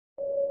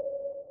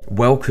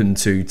Welcome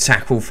to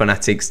Tackle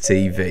Fanatics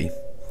TV.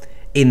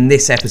 In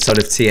this episode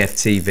of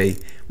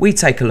TFTV, we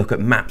take a look at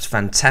MAP's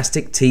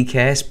fantastic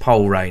TKS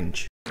pole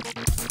range.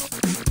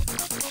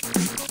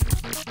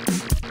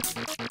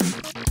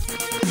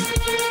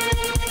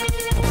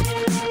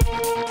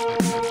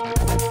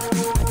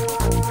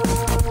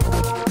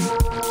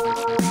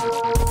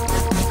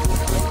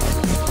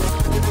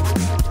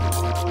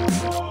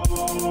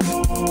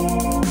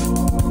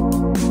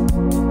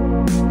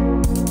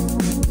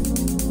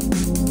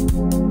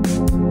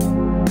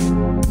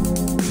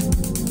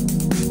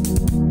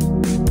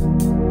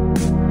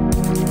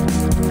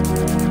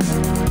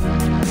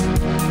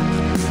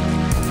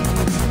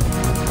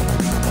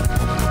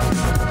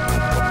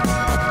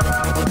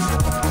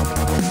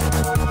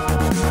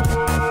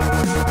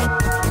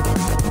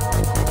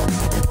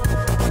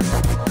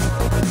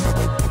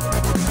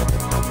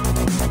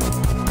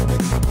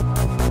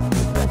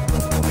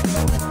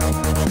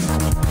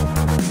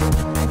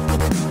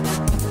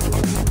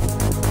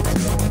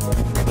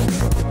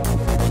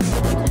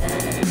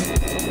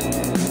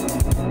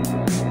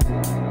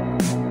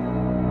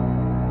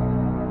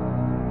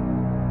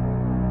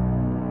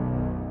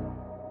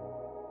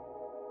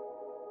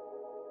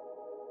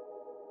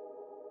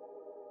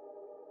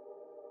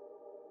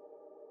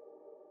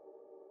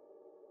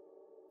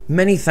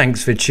 Many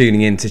thanks for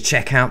tuning in to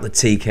check out the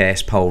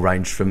TKS pole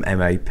range from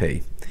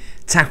MAP.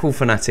 Tackle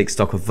Fanatics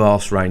stock a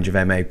vast range of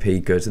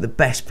MAP goods at the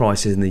best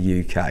prices in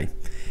the UK.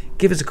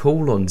 Give us a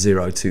call on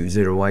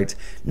 0208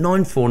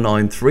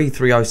 949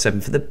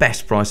 3307 for the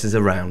best prices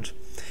around.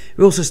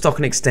 We also stock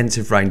an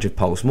extensive range of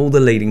poles from all the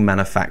leading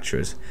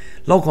manufacturers.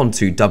 Log on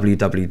to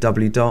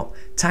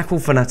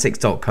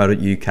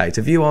www.tacklefanatics.co.uk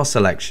to view our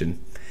selection.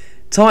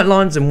 Tight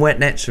lines and wet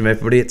nets from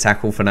everybody at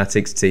Tackle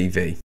Fanatics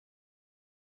TV.